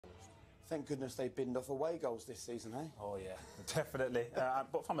Thank goodness they binned off away goals this season, eh? Oh, yeah, definitely.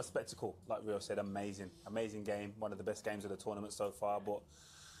 But from a spectacle, like Rio said, amazing game, one of the best games of the tournament so far. But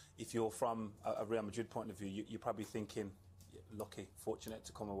if you're from a Real Madrid point of view, you're probably thinking, lucky, fortunate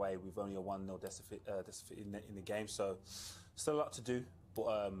to come away with only a 1-0 deficit in the game. So still a lot to do,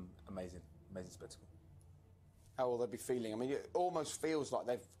 but amazing spectacle. How will they be feeling? I mean, it almost feels like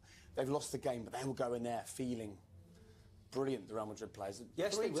they've lost the game, but they will go in there feeling brilliant, the Real Madrid players.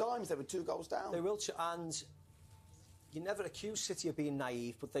 Yes, Three times they were 2 goals down. They will, and you never accuse City of being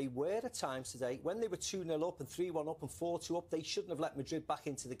naive, but they were at times today. When they were 2-0 up and 3-1 up and 4-2 up, they shouldn't have let Madrid back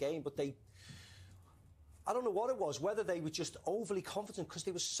into the game, but I don't know what it was, whether they were just overly confident because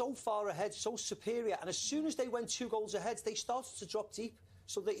they were so far ahead, so superior, and as soon as they went 2 goals ahead, they started to drop deep.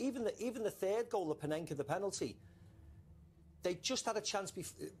 So even the third goal, the Panenka, the penalty, they just had a chance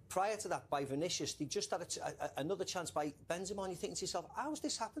prior to that by Vinicius. They just had another chance by Benzema. And you're thinking to yourself, how's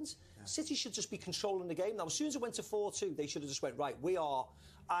this happened? Yeah. City should just be controlling the game now. As soon as it went to 4-2, they should have just went, right, we are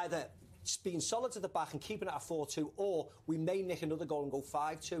either being solid to the back and keeping it at 4-2, or we may nick another goal and go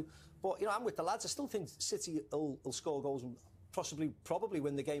 5-2. But, you know, I'm with the lads. I still think City will score goals and probably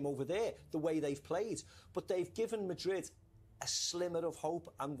win the game over there, the way they've played. But they've given Madrid a slimmer of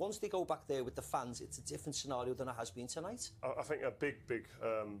hope, and once they go back there with the fans, it's a different scenario than it has been tonight. I think a big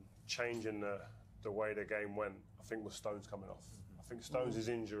change in the way the game went, I think, was Stones coming off. I think Stones'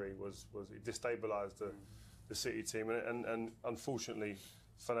 injury was it destabilised the City team, and unfortunately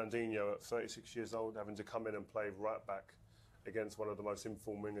Fernandinho at 36 years old having to come in and play right back against one of the most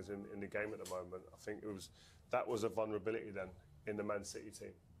informed wingers in the game at the moment, I think that was a vulnerability then in the Man City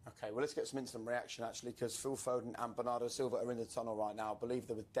team. OK, well, let's get some instant reaction, actually, because Phil Foden and Bernardo Silva are in the tunnel right now. I believe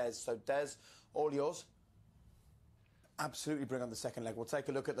they're with Des. So, Des, all yours. Absolutely bring on the second leg. We'll take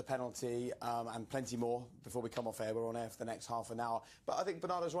a look at the penalty and plenty more before we come off air. We're on air for the next half an hour. But I think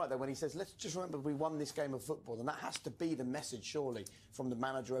Bernardo's right there when he says, let's just remember we won this game of football. And that has to be the message, surely, from the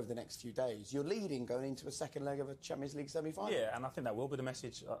manager over the next few days. You're leading going into a second leg of a Champions League semi-final. Yeah, and I think that will be the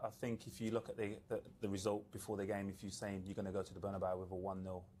message. I think if you look at the result before the game, if you're saying you're going to go to the Bernabeu with a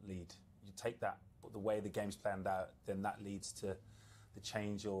 1-0 lead, you take that. But the way the game's planned out, then that leads to the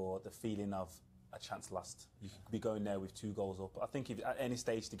change or the feeling of a chance lost. You could be going there with 2 goals up. I think if at any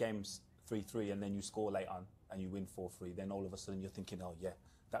stage the game's 3-3 and then you score late on and you win 4-3, then all of a sudden you're thinking, oh yeah,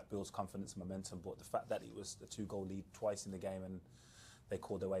 that builds confidence and momentum. But the fact that it was a 2-goal lead twice in the game and they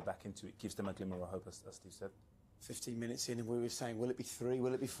called their way back into it gives them a glimmer of hope, as Steve said. 15 minutes in and we were saying, will it be 3,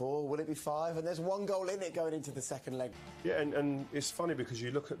 will it be 4, will it be 5? And there's 1 goal in it going into the second leg. Yeah, and it's funny because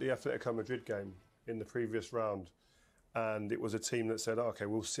you look at the Atletico Madrid game in the previous round, and it was a team that said, oh, OK,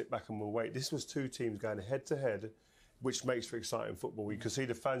 we'll sit back and we'll wait. This was 2 teams going head-to-head, which makes for exciting football. We could see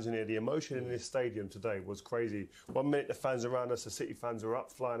the fans in here. The emotion in this stadium today was crazy. 1 minute, the fans around us, the City fans are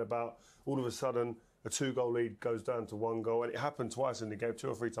up, flying about. All of a sudden, a 2-goal lead goes down to 1 goal. And it happened twice in the game, 2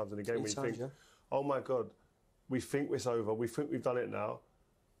 or 3 times in the game, where you think, oh, my God, we think it's over. We think we've done it now,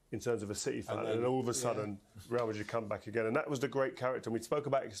 in terms of a City fan. And then all of a sudden, Real Madrid come back again. And that was the great character. And we spoke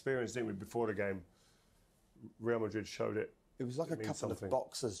about experience, didn't we, before the game. Real Madrid showed it. It was like a couple of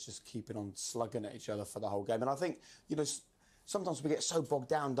boxers just keeping on slugging at each other for the whole game. And I think, you know, sometimes we get so bogged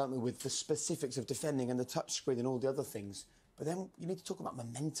down, don't we, with the specifics of defending and the touchscreen and all the other things. But then you need to talk about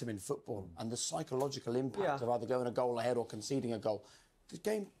momentum in football and the psychological impact of either going a goal ahead or conceding a goal. The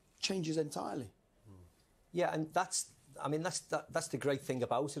game changes entirely. Yeah, and that's the great thing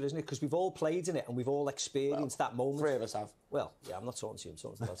about it, isn't it? Because we've all played in it and we've all experienced that moment. 3 of us have. Well, yeah, I'm not talking to you, I'm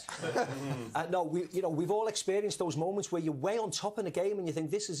talking to that. No, we've all experienced those moments where you're way on top in a game and you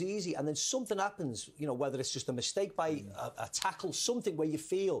think this is easy, and then something happens, you know, whether it's just a mistake by a tackle, something where you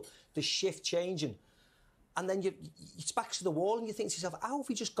feel the shift changing. And then it's back to the wall and you think to yourself, how have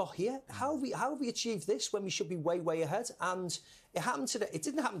we just got here? How have we achieved this when we should be way ahead? And it happened today. It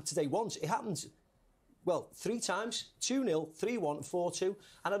didn't happen today once. It happened, well, 3 times, 2-0, 3-1, 4-2.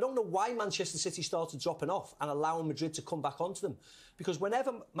 And I don't know why Manchester City started dropping off and allowing Madrid to come back onto them. Because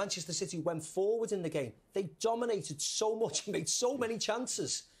whenever Manchester City went forward in the game, they dominated so much and made so many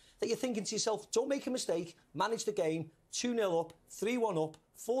chances that you're thinking to yourself, don't make a mistake, manage the game, 2-0 up, 3-1 up,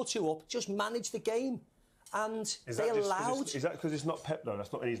 4-2 up, just manage the game. And they allowed... Is that because it's not Pep, though?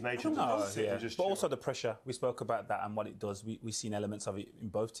 That's not in his nature? No, yeah. But also the pressure. We spoke about that and what it does. We've seen elements of it in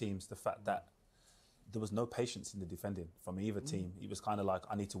both teams. The fact that there was no patience in the defending from either team. It was kind of like,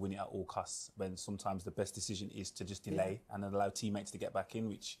 I need to win it at all costs, when sometimes the best decision is to just delay and then allow teammates to get back in,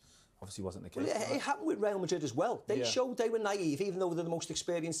 which obviously wasn't the case. Well, it happened with Real Madrid as well. They showed they were naive, even though they're the most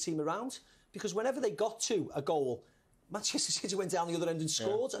experienced team around, because whenever they got to a goal, Manchester City went down the other end and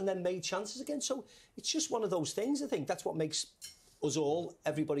scored and then made chances again. So it's just one of those things, I think. That's what makes us all,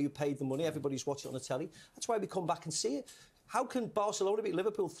 everybody who paid the money, everybody who's watching it on the telly. That's why we come back and see it. How can Barcelona beat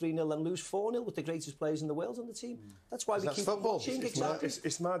Liverpool 3-0 and lose 4-0 with the greatest players in the world on the team? That's why we keep football. watching.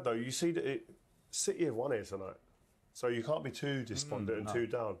 It's mad though. You see that City have won here tonight, so you can't be too despondent and too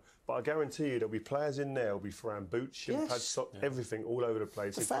down. But I guarantee you there'll be players in there who'll be throwing boots, shin pads, socks, everything all over the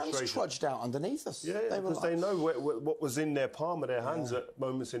place. The fans trudged out underneath us. Yeah, because they know what was in their palm of their hands at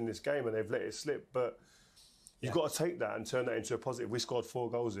moments in this game, and they've let it slip. But you've got to take that and turn that into a positive. We scored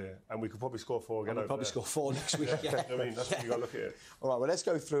 4 goals here, and we could probably score 4 again. We'll probably score 4 next week. I mean, that's what you got to look at it. All right, well, let's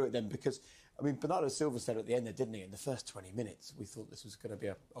go through it then, because I mean, Bernardo Silva said at the end there, didn't he? In the first 20 minutes, we thought this was going to be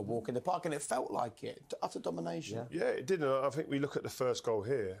a walk in the park, and it felt like it. Utter domination. Yeah, it did. And I think we look at the first goal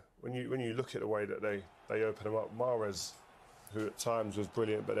here. When you look at the way that they open him up, Mahrez, who at times was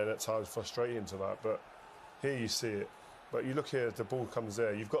brilliant, but then at times frustrating tonight. But here you see it. But you look here, the ball comes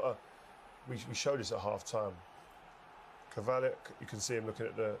there. You've got to. We showed this at half time. Cavalli, you can see him looking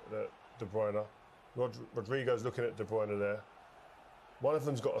at the De Bruyne. Rodrigo's looking at De Bruyne there. One of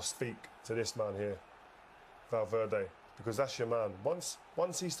them's got to speak to this man here, Valverde, because that's your man.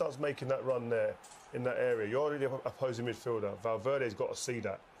 Once he starts making that run there in that area, you're already an opposing midfielder. Valverde's got to see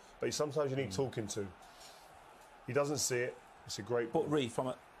that. But sometimes you need talking to. He doesn't see it. It's a great ball. But Ree, from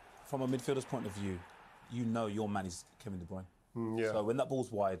a midfielder's point of view, you know your man is Kevin De Bruyne. Yeah. So when that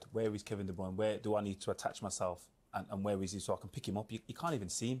ball's wide, where is Kevin De Bruyne? Where do I need to attach myself? And where is he so I can pick him up? You can't even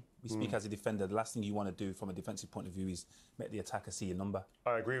see him. We speak as a defender. The last thing you want to do from a defensive point of view is make the attacker see your number.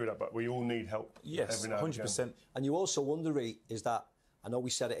 I agree with that, but we all need help. Yes, 100%. And you also wonder, Ree, is that, I know we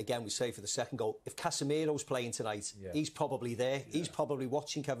said it again, we say for the second goal, if Casemiro's playing tonight, he's probably there. Yeah. He's probably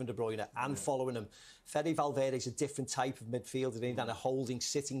watching Kevin De Bruyne and following him. Fede Valverde's a different type of midfielder than a holding,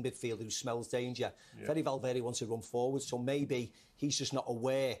 sitting midfielder who smells danger. Fede Valverde wants to run forward, so maybe he's just not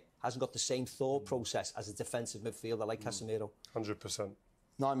aware, hasn't got the same thought process as a defensive midfielder like Casemiro. 100%.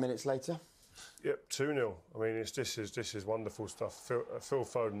 9 minutes later. Yep, 2-0. I mean, this is wonderful stuff. Phil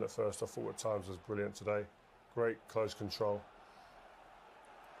Phoden at first, I thought at times was brilliant today. Great close control.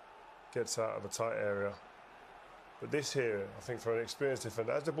 Gets out of a tight area. But this here, I think for an experienced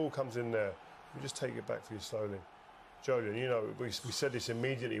defender, as the ball comes in there, you just take it back for you slowly. Jolyon, you know, we said this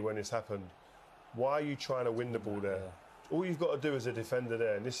immediately when this happened. Why are you trying to win the ball there? All you've got to do as a defender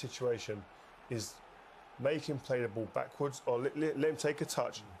there in this situation is make him play the ball backwards or let him take a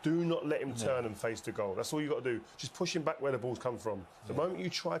touch. Do not let him turn and face the goal. That's all you've got to do. Just push him back where the ball's come from. The moment you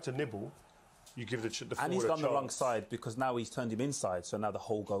try to nibble, you give the forward and he's gone a the wrong chance. side because now he's turned him inside, so now the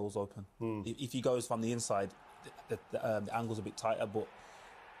whole goal's open. If he goes from the inside, the angle's a bit tighter, but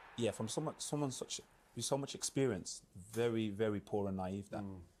yeah, from someone with so much experience, very, very poor and naive.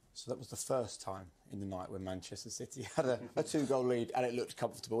 So that was the first time in the night when Manchester City had a 2-goal lead and it looked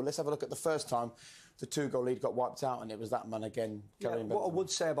comfortable. Let's have a look at the first time the 2-goal lead got wiped out, and it was that man again. What I would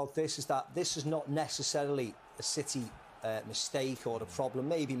say about this is that this is not necessarily a City mistake or a problem.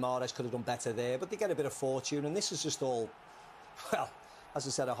 Maybe Mahrez could have done better there, but they get a bit of fortune, and this is just all, well, as I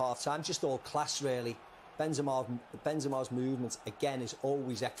said at half-time, just all class, really. Benzema's movement, again, is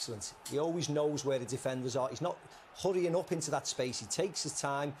always excellent. He always knows where the defenders are. He's not hurrying up into that space. He takes his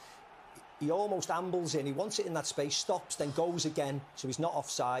time. He almost ambles in. He wants it in that space, stops, then goes again, so he's not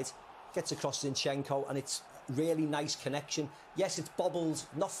offside. Gets across Zinchenko, and it's really nice connection. Yes, it's bobbled,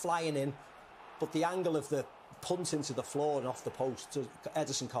 not flying in, but the angle of the punt into the floor and off the post,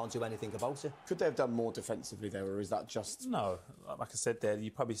 Ederson can't do anything about it. Could they have done more defensively there, or is that just... No, like I said there, you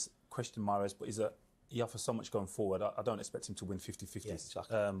probably question Mahrez, but he offers so much going forward. I don't expect him to win 50-50. Yeah,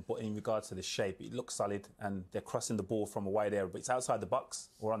 exactly. But in regards to the shape, it looks solid, and they're crossing the ball from a wide area, but it's outside the box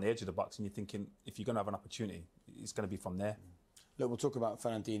or on the edge of the box, and you're thinking, if you're going to have an opportunity, it's going to be from there. Look, we'll talk about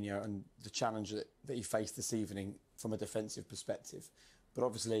Fernandinho and the challenge that he faced this evening from a defensive perspective. But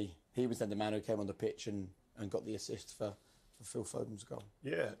obviously, he was then the man who came on the pitch and got the assist for Phil Foden's goal.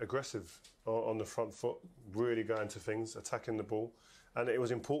 Yeah, aggressive on the front foot, really going to things, attacking the ball. And it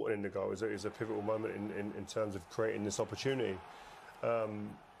was important in the goal. It was a pivotal moment in terms of creating this opportunity.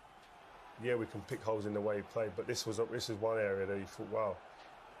 Yeah, we can pick holes in the way he played, but this is one area that you thought, wow,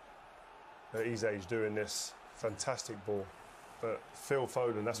 at his age doing this, fantastic ball. But Phil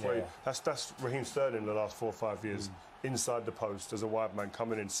Foden, that's Raheem Sterling in the last 4 or 5 years, inside the post as a wide man,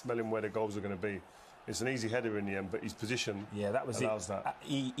 coming in, smelling where the goals are going to be. It's an easy header in the end, but his position allows that.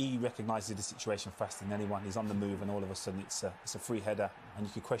 He recognises the situation faster than anyone. He's on the move, and all of a sudden it's a free header, and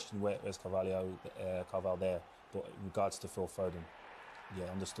you could question where's Carvalho there. But in regards to Phil Foden,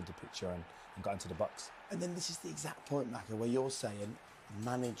 understood the picture and got into the box. And then this is the exact point, Macca, where you're saying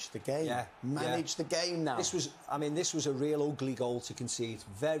Manage the game. Yeah, Manage the game now. This was a real ugly goal to concede.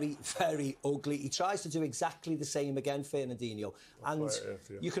 Very, very ugly. He tries to do exactly the same again, Fernandinho. And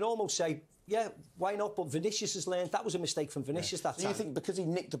you can almost say, yeah, why not? But Vinicius has learned that was a mistake from Vinicius that time. Do you think because he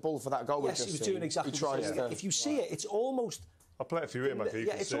nicked the ball for that goal? Yes, he was doing exactly the same. If you see it, it's almost... I'll play it for you, Michael.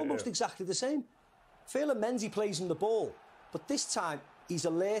 It's almost exactly the same. Ferland Mendy plays him the ball, but this time he's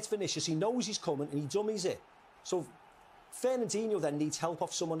alert Vinicius. He knows he's coming and he dummies it. So Fernandinho then needs help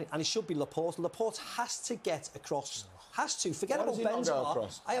off someone, and it should be Laporte. Laporte has to get across. Has to. Forget about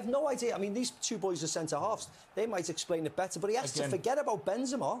Benzema. I have no idea. I mean, these two boys are centre-halves. They might explain it better, but he has to forget about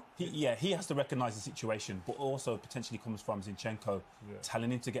Benzema. He has to recognise the situation, but also potentially comes from Zinchenko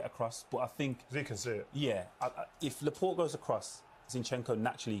telling him to get across. But I think... He can see it. Yeah. If Laporte goes across, Zinchenko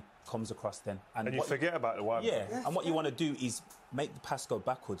naturally comes across then. And you forget about the wide. Yeah, and what you want to do is make the pass go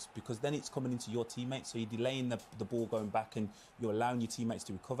backwards, because then it's coming into your teammates, so you're delaying the ball going back and you're allowing your teammates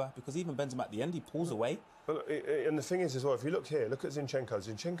to recover, because even Benzema at the end, he pulls away. But, and the thing is as well, if you look here, look at Zinchenko.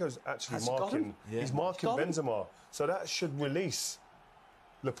 Zinchenko's actually marking. He's marking Benzema, so that should release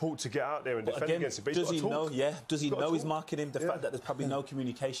Laporte to get out there and defend against it. But does he know? Yeah, does he know he's marking him? The fact that there's probably no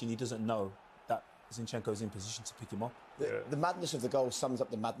communication, he doesn't know that Zinchenko's in position to pick him up. The madness of the goal sums up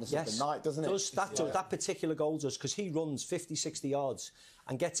the madness of the night, doesn't it? That particular goal does, because he runs 50, 60 yards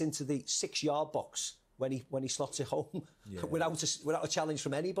and gets into the 6-yard box when he slots it home without a challenge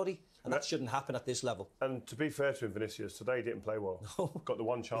from anybody. And that shouldn't happen at this level. And to be fair to him, Vinicius, today he didn't play well. Got the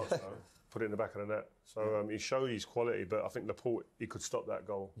one chance, though, put it in the back of the net. So he showed his quality, but I think Laporte, he could stop that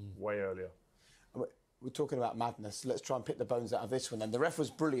goal way earlier. We're talking about madness. Let's try and pick the bones out of this one then. The ref was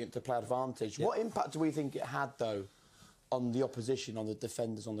brilliant to play advantage. What impact do we think it had, though, on the opposition, on the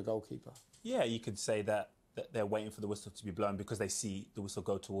defenders, on the goalkeeper? Yeah, you could say that they're waiting for the whistle to be blown because they see the whistle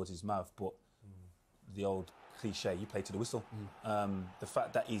go towards his mouth. But the old cliche, you play to the whistle. The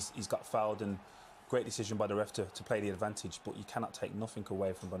fact that he's got fouled, and great decision by the ref to play the advantage, but you cannot take nothing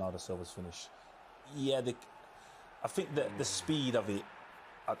away from Bernardo Silva's finish. Yeah, I think that the speed of it,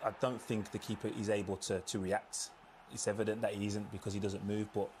 I don't think the keeper is able to react. It's evident that he isn't because he doesn't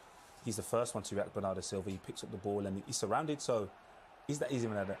move, but he's the first one to react, Bernardo Silva. He picks up the ball and he's surrounded, so is that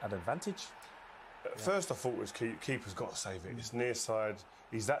even an advantage? First I thought was keeper's got to save it. It's near side.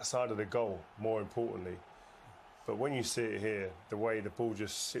 He's that side of the goal, more importantly. But when you see it here, the way the ball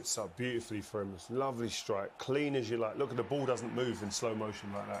just sits up beautifully for him, it's a lovely strike, clean as you like. Look, the ball doesn't move in slow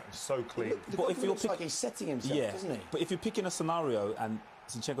motion like that. It's so clean. But if you're like he's setting himself, doesn't he? But if you're picking a scenario and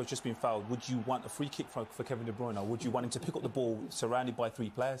Zinchenko's just been fouled, would you want a free kick for Kevin De Bruyne, or would you want him to pick up the ball surrounded by 3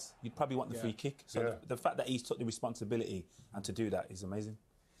 players? You'd probably want the free kick. So the fact that he's took the responsibility and to do that is amazing.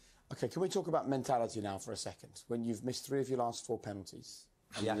 OK, can we talk about mentality now for a second? When you've missed 3 of your last 4 penalties,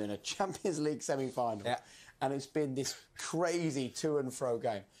 and you're in a Champions League semi-final, and it's been this crazy to and fro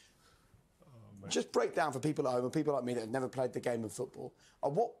game. Just break down for people at home and people like me that have never played the game of football.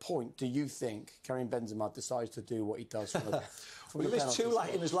 At what point do you think Karim Benzema decides to do what he does? We missed 2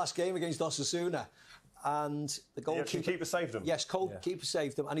 in his last game against Osasuna, and the goalkeeper saved them. Yes, keeper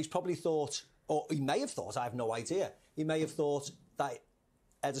saved them, and he's probably thought, or he may have thought, I have no idea. He may have thought that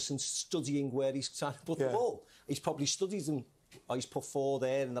Ederson's studying where he's trying to put the ball. He's probably studied them. He's put 4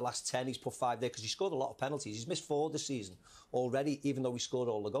 there in the last 10. He's put 5 there because he scored a lot of penalties. He's missed 4 this season already, even though he scored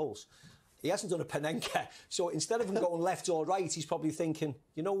all the goals. He hasn't done a Panenka. So instead of him going left or right, he's probably thinking,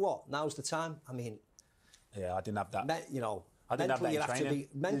 you know what, now's the time. I mean... Yeah, I didn't have that. I didn't have that in training.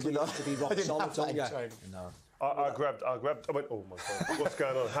 Mentally, you have to be rock solid, don't you? No. I grabbed... I went, oh, my God, what's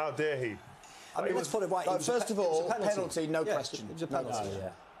going on? How dare he? I mean, let's put it right. First of all, penalty, no question. It was a penalty.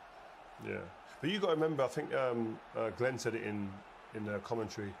 Yeah. But you've got to remember, I think Glenn said it in the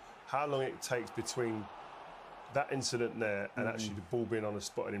commentary, how long it takes between that incident there and actually the ball being on the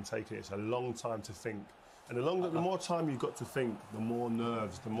spot and him taking it. It's a long time to think. And the more time you've got to think, the more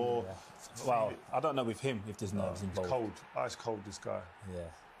nerves, the more... Well, I don't know with him if there's nerves involved. He's cold. Ice cold, this guy. Yeah.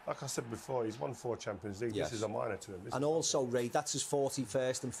 Like I said before, he's won 4 Champions League. This is a minor to him. And also, Ray, that's his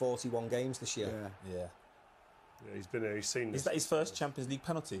 41st and 41 games this year. Yeah, he's been here, he's seen this. Is that his first Champions League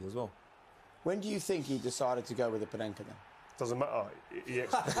penalty as well? When do you think he decided to go with the Panenka then? Doesn't matter.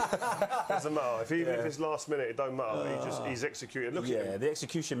 Doesn't matter. If it's last minute, it don't matter. He's executed. Look at him. The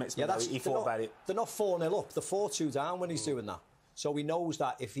execution makes me know he thought about it. They're not 4-0 up. They're 4-2 down when he's doing that. So he knows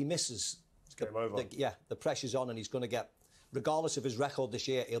that if he misses, it's game over. The pressure's on, and he's going to get, regardless of his record this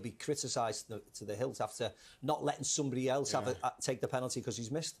year, he'll be criticised to the hilt after not letting somebody else take the penalty because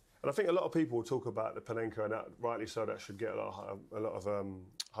he's missed. And I think a lot of people will talk about the Panenka, and that, rightly so, that should get a lot of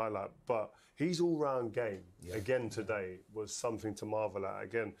highlight. But his all-round game, again today, was something to marvel at.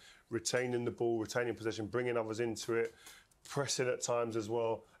 Again, retaining the ball, retaining possession, bringing others into it, pressing at times as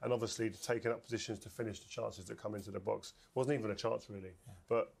well, and obviously taking up positions to finish the chances that come into the box. Wasn't even a chance really,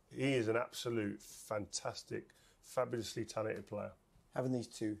 but he is an absolute fantastic, fabulously talented player. Having these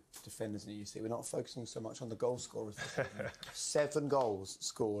two defenders in the UC, we're not focusing so much on the goal scorers. 7 goals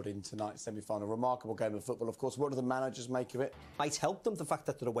scored in tonight's semi-final. Remarkable game of football, of course. What do the managers make of it? Might help them, the fact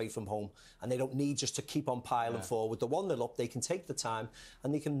that they're away from home and they don't need just to keep on piling forward. The 1-0 up, they can take the time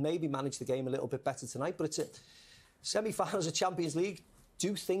and they can maybe manage the game a little bit better tonight. But it's a semi-finals of Champions League.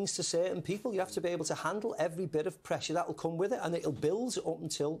 Do things to certain people. You have to be able to handle every bit of pressure that will come with it, and it'll build up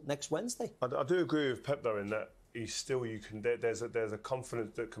until next Wednesday. I do agree with Pep though in that he's still, there's a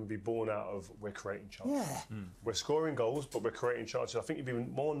confidence that can be born out of we're creating chances. Yeah. We're scoring goals, but we're creating chances. I think you'd be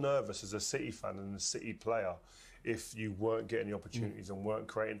more nervous as a City fan and a City player if you weren't getting the opportunities and weren't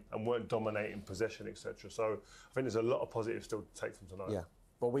creating and weren't dominating possession, etc. So I think there's a lot of positives still to take from tonight. Yeah.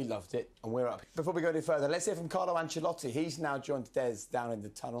 Well, we loved it, and we're up. Before we go any further, let's hear from Carlo Ancelotti. He's now joined Des down in the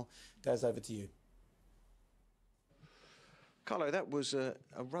tunnel. Des, over to you. Carlo, that was a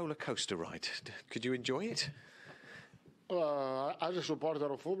roller coaster ride. Could you enjoy it? As a supporter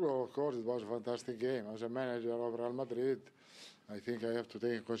of football, of course, it was a fantastic game. As a manager of Real Madrid, I think I have to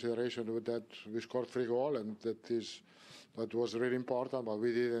take in consideration with that we scored 3 goals, and that was really important. But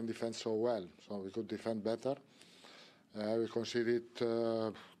we didn't defend so well, so we could defend better. We conceded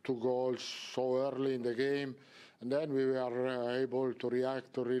 2 goals so early in the game, and then we were able to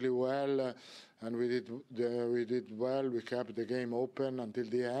react really well, and we did well. We kept the game open until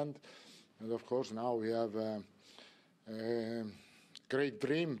the end, and of course now we have a great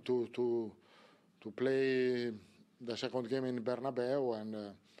dream to play the second game in Bernabeu,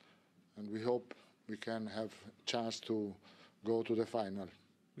 and we hope we can have a chance to go to the final.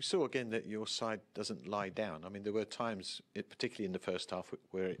 We saw again that your side doesn't lie down. I mean, there were times, particularly in the first half,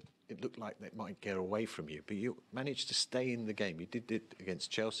 where it looked like they might get away from you, but you managed to stay in the game. You did it against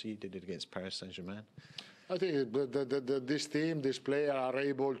Chelsea, you did it against Paris Saint-Germain. I think this team, this player are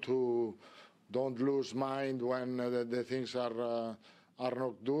able to don't lose mind when the things are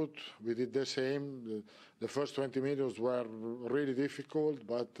not good. We did the same. The first 20 minutes were really difficult,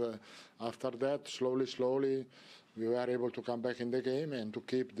 but after that, slowly, we were able to come back in the game and to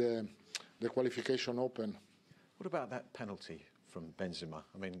keep the qualification open. What about that penalty from Benzema?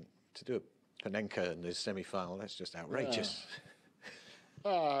 I mean, to do a Panenka in the semi-final, that's just outrageous.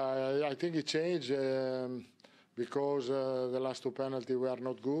 I think it changed because the last 2 penalties were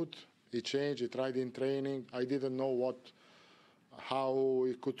not good. He changed, he tried in training. I didn't know how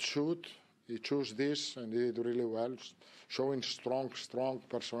he could shoot. He chose this and he did really well, showing strong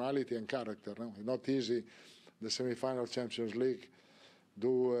personality and character. No? Not easy, the semi-final Champions League,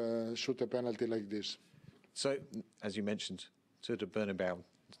 shoot a penalty like this. So, as you mentioned, to the Bernabeu,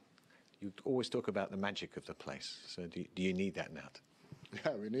 you always talk about the magic of the place. So do you need that now?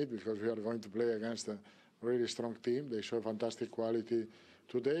 Yeah, we need, because we are going to play against a really strong team. They show fantastic quality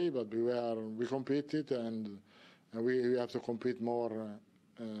today, but we competed and we have to compete more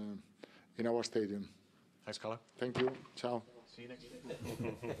in our stadium. Thanks, Carlo. Thank you. Ciao. See you next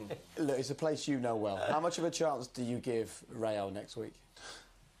week. Look, it's a place you know well. How much of a chance do you give Real next week?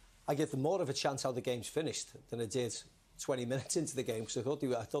 I give them more of a chance how the game's finished than I did 20 minutes into the game, because I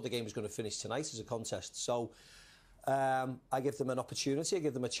thought the game was going to finish tonight as a contest. So I give them an opportunity, I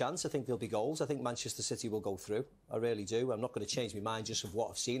give them a chance. I think there'll be goals. I think Manchester City will go through. I really do. I'm not going to change my mind just of what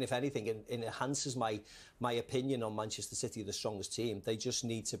I've seen. If anything, it enhances my opinion on Manchester City, the strongest team. They just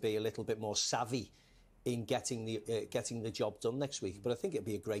need to be a little bit more savvy in getting the job done next week. But I think it'll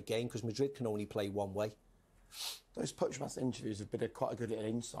be a great game, because Madrid can only play one way. Those post-match interviews have been quite a good little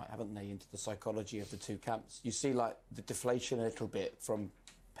insight, haven't they, into the psychology of the 2 camps. You see, like, the deflation a little bit from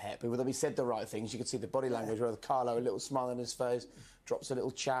Pep. Whether he said the right things, you could see the body language, where Carlo, a little smile on his face, drops a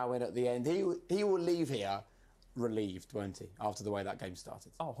little chow in at the end. He will leave here relieved, won't he, after the way that game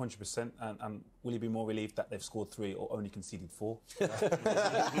started? Oh, 100%. And will he be more relieved that they've scored 3 or only conceded 4?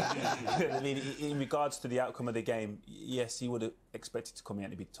 I mean, in regards to the outcome of the game, yes, he would have expected to come in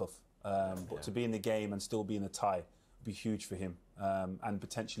and be tough. But to be in the game and still be in a tie would be huge for him. And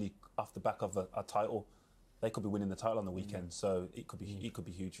potentially, off the back of a title, they could be winning the title on the weekend. So it could be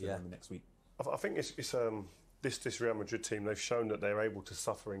huge for them next week. I think it's this Real Madrid team, they've shown that they're able to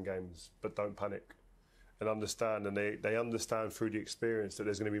suffer in games but don't panic and understand, and they understand through the experience that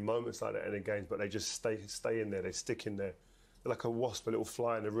there's going to be moments like that in the games, but they just stay in there, they stick in there. They're like a wasp, a little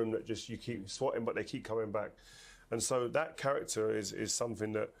fly in the room that just you keep swatting, but they keep coming back. And so that character is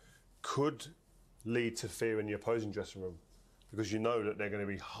something that could lead to fear in the opposing dressing room, because you know that they're going to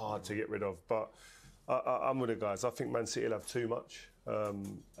be hard to get rid of. But I'm with the guys. I think Man City will have too much,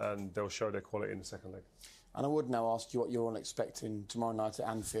 and they'll show their quality in the second leg. And I would now ask you what you're all expecting tomorrow night at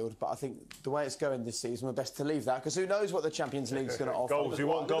Anfield, but I think the way it's going this season, we're best to leave that, because who knows what the Champions League's going to offer. Goals, you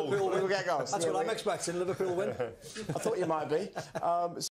want goals. We'll get goals. That's what I'm expecting, Liverpool win. I thought you might be.